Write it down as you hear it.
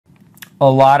a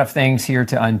lot of things here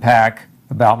to unpack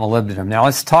about molybdenum. Now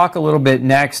let's talk a little bit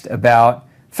next about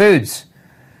foods.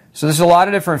 So there's a lot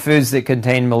of different foods that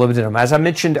contain molybdenum. As I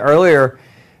mentioned earlier,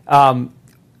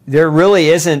 there's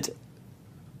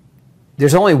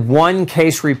only one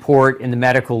case report in the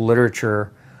medical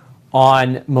literature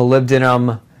on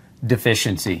molybdenum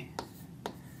deficiency.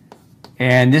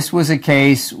 And this was a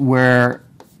case where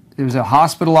there was a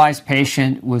hospitalized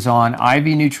patient, was on IV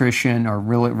nutrition, or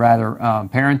really rather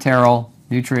parenteral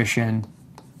nutrition,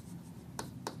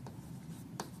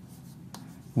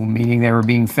 meaning they were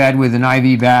being fed with an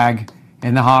IV bag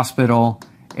in the hospital,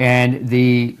 and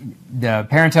the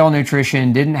parenteral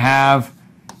nutrition didn't have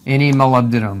any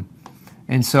molybdenum.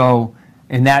 And so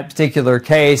in that particular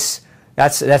case,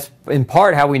 that's in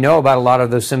part how we know about a lot of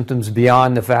those symptoms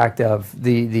beyond the fact of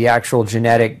the actual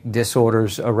genetic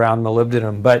disorders around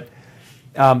molybdenum. But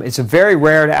it's very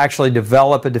rare to actually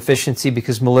develop a deficiency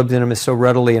because molybdenum is so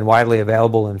readily and widely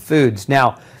available in foods.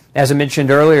 Now, as I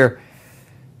mentioned earlier,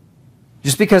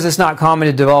 just because it's not common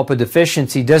to develop a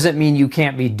deficiency doesn't mean you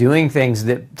can't be doing things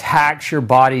that tax your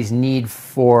body's need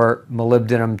for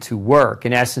molybdenum to work.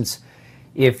 In essence,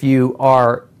 if you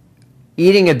are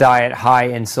eating a diet high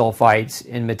in sulfites,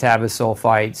 in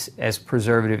metabosulfites as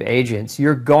preservative agents,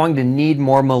 you're going to need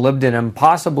more molybdenum,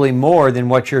 possibly more than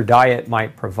what your diet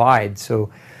might provide.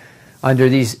 So under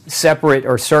these separate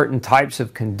or certain types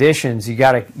of conditions,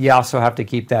 you also have to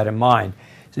keep that in mind.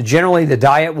 So generally, the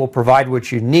diet will provide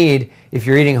what you need if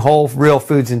you're eating whole, real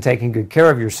foods and taking good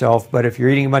care of yourself. But if you're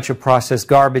eating a bunch of processed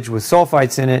garbage with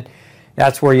sulfites in it,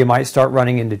 that's where you might start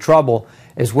running into trouble.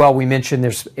 As well, we mentioned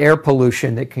there's air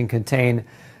pollution that can contain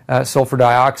sulfur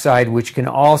dioxide, which can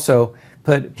also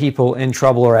put people in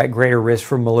trouble or at greater risk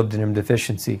for molybdenum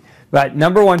deficiency. But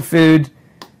number one food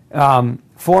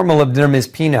for molybdenum is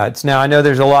peanuts. Now, I know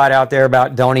there's a lot out there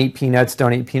about don't eat peanuts,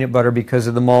 don't eat peanut butter because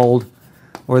of the mold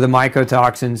or the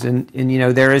mycotoxins, and you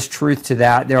know, there is truth to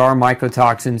that. There are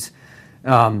mycotoxins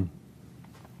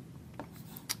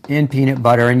in peanut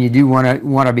butter, and you do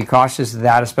want to be cautious of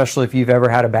that, especially if you've ever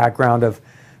had a background of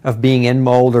being in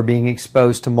mold or being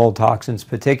exposed to mold toxins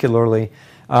particularly.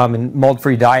 And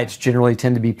mold-free diets generally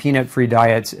tend to be peanut-free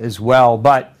diets as well,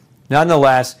 but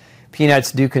nonetheless,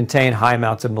 peanuts do contain high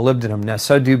amounts of molybdenum. Now,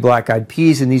 so do black-eyed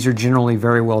peas, and these are generally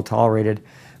very well tolerated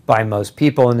by most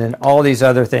people. And then all these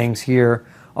other things here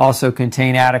also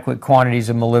contain adequate quantities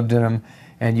of molybdenum,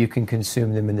 and you can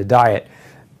consume them in the diet.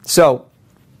 So,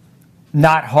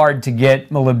 not hard to get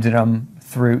molybdenum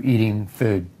through eating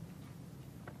food.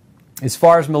 As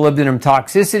far as molybdenum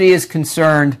toxicity is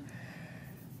concerned,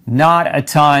 not a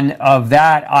ton of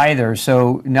that either.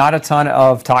 So not a ton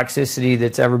of toxicity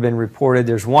that's ever been reported.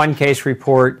 There's one case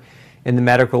report in the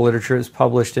medical literature that's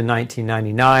published in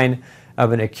 1999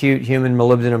 of an acute human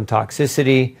molybdenum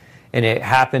toxicity, and it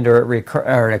happened or it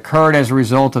occurred as a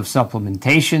result of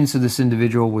supplementation. So this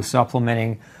individual was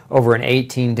supplementing over an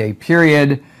 18-day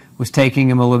period, was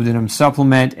taking a molybdenum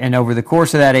supplement, and over the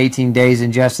course of that 18 days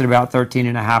ingested about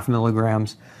 13.5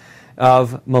 milligrams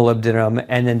of molybdenum,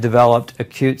 and then developed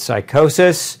acute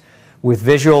psychosis with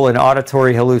visual and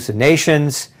auditory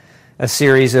hallucinations, a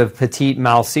series of petit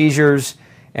mal seizures,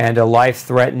 and a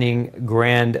life-threatening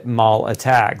grand mal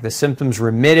attack. The symptoms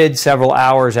remitted several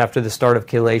hours after the start of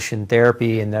chelation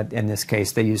therapy, and that in this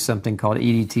case they used something called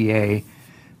EDTA,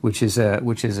 which is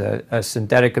a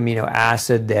synthetic amino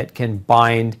acid that can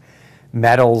bind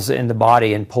metals in the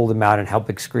body and pull them out and help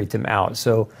excrete them out.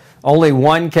 So only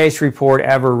one case report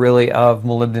ever really of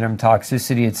molybdenum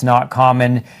toxicity. It's not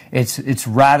common. It's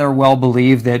rather well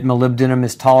believed that molybdenum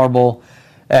is tolerable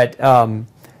at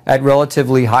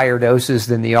relatively higher doses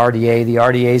than the RDA. The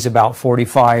RDA is about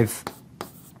 45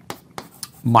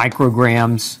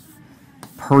 micrograms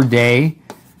per day,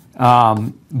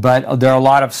 but there are a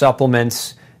lot of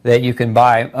supplements that you can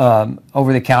buy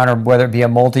over the counter, whether it be a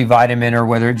multivitamin or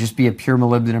whether it just be a pure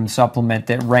molybdenum supplement,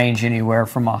 that range anywhere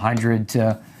from 100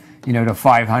 to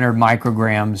 500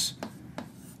 micrograms,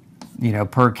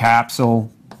 per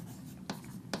capsule.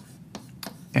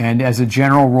 And as a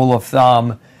general rule of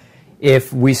thumb,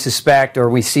 if we suspect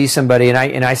or we see somebody,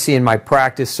 and I see in my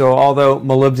practice, so although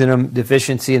molybdenum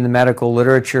deficiency in the medical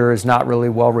literature is not really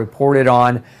well reported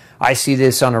on, I see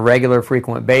this on a regular,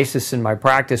 frequent basis in my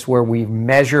practice where we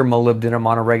measure molybdenum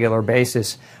on a regular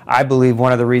basis. I believe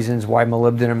one of the reasons why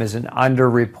molybdenum is an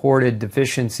underreported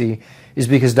deficiency is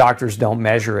because doctors don't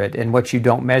measure it. And what you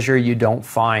don't measure, you don't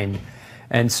find.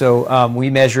 And so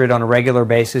we measure it on a regular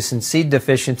basis, and see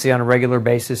deficiency on a regular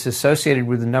basis associated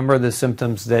with a number of the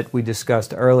symptoms that we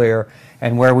discussed earlier.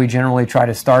 And where we generally try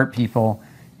to start people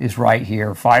is right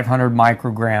here, 500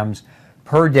 micrograms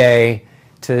per day,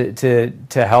 to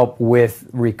help with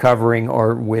recovering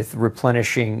or with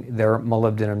replenishing their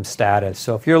molybdenum status.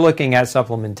 So if you're looking at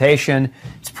supplementation,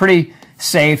 it's pretty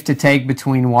safe to take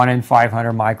between 1 and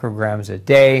 500 micrograms a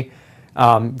day.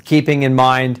 Keeping in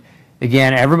mind,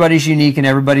 again, everybody's unique and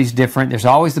everybody's different. There's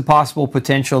always the possible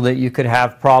potential that you could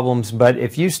have problems, but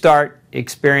if you start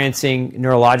experiencing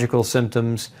neurological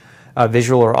symptoms,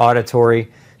 visual or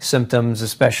auditory symptoms,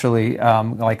 especially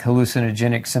like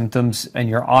hallucinogenic symptoms, and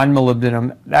you're on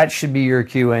molybdenum, that should be your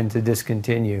cue in to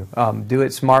discontinue. Do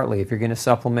it smartly. If you're going to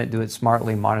supplement, do it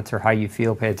smartly. Monitor how you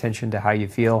feel. Pay attention to how you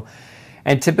feel.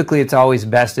 And typically, it's always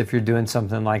best if you're doing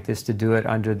something like this to do it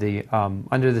under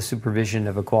the supervision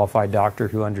of a qualified doctor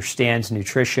who understands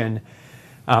nutrition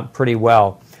pretty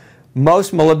well.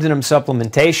 Most molybdenum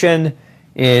supplementation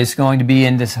is going to be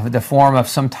in the form of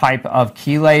some type of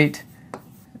chelate,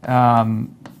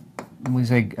 we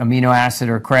say amino acid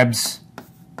or Krebs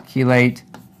chelate.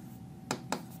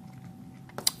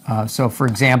 So, for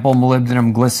example,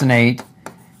 molybdenum glycinate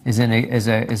is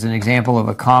an example of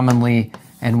a commonly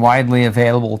and widely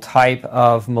available type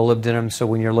of molybdenum. So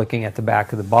when you're looking at the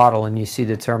back of the bottle and you see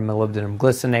the term molybdenum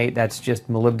glycinate, that's just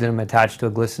molybdenum attached to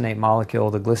a glycinate molecule.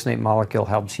 The glycinate molecule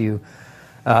helps you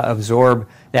absorb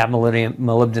that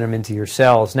molybdenum into your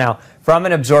cells. Now, from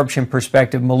an absorption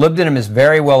perspective, molybdenum is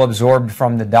very well absorbed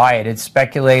from the diet. It's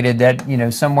speculated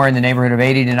that, somewhere in the neighborhood of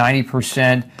 80 to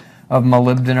 90% of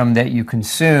molybdenum that you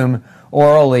consume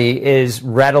orally is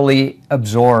readily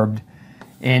absorbed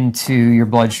into your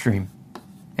bloodstream.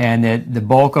 And that the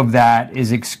bulk of that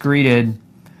is excreted,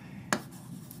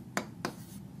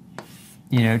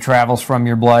 travels from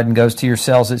your blood and goes to your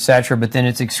cells, etc. But then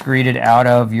it's excreted out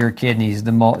of your kidneys.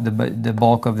 The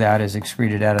bulk of that is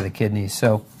excreted out of the kidneys.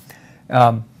 So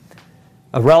a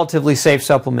relatively safe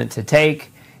supplement to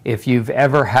take. If you've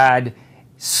ever had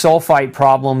sulfite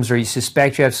problems or you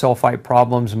suspect you have sulfite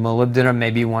problems, molybdenum may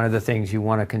be one of the things you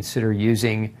want to consider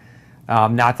using.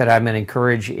 Not that I'm going to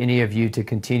encourage any of you to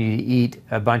continue to eat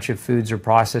a bunch of foods or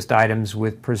processed items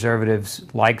with preservatives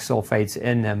like sulfates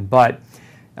in them, but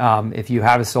if you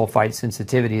have a sulfite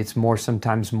sensitivity, it's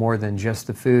sometimes more than just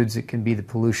the foods. It can be the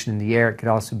pollution in the air. It could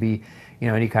also be,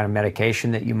 any kind of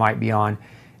medication that you might be on.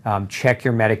 Check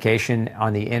your medication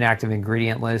on the inactive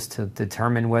ingredient list to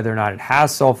determine whether or not it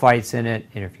has sulfites in it.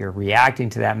 And if you're reacting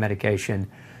to that medication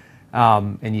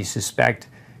and you suspect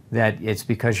that it's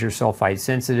because you're sulfite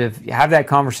sensitive, have that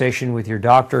conversation with your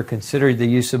doctor. Consider the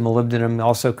use of molybdenum.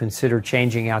 Also consider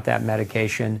changing out that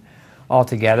medication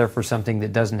altogether for something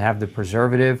that doesn't have the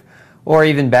preservative. Or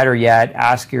even better yet,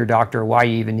 ask your doctor why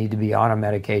you even need to be on a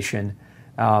medication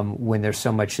when there's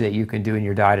so much that you can do in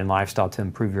your diet and lifestyle to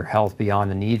improve your health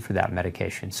beyond the need for that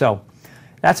medication. So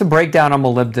that's a breakdown on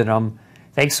molybdenum.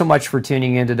 Thanks so much for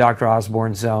tuning in to Dr.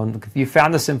 Osborne's Zone. If you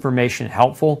found this information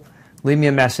helpful, leave me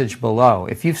a message below.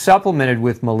 If you've supplemented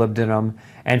with molybdenum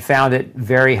and found it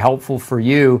very helpful for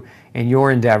you in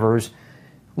your endeavors,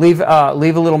 leave a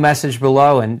little message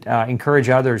below and encourage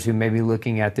others who may be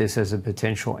looking at this as a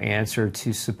potential answer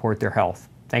to support their health.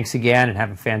 Thanks again and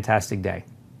have a fantastic day.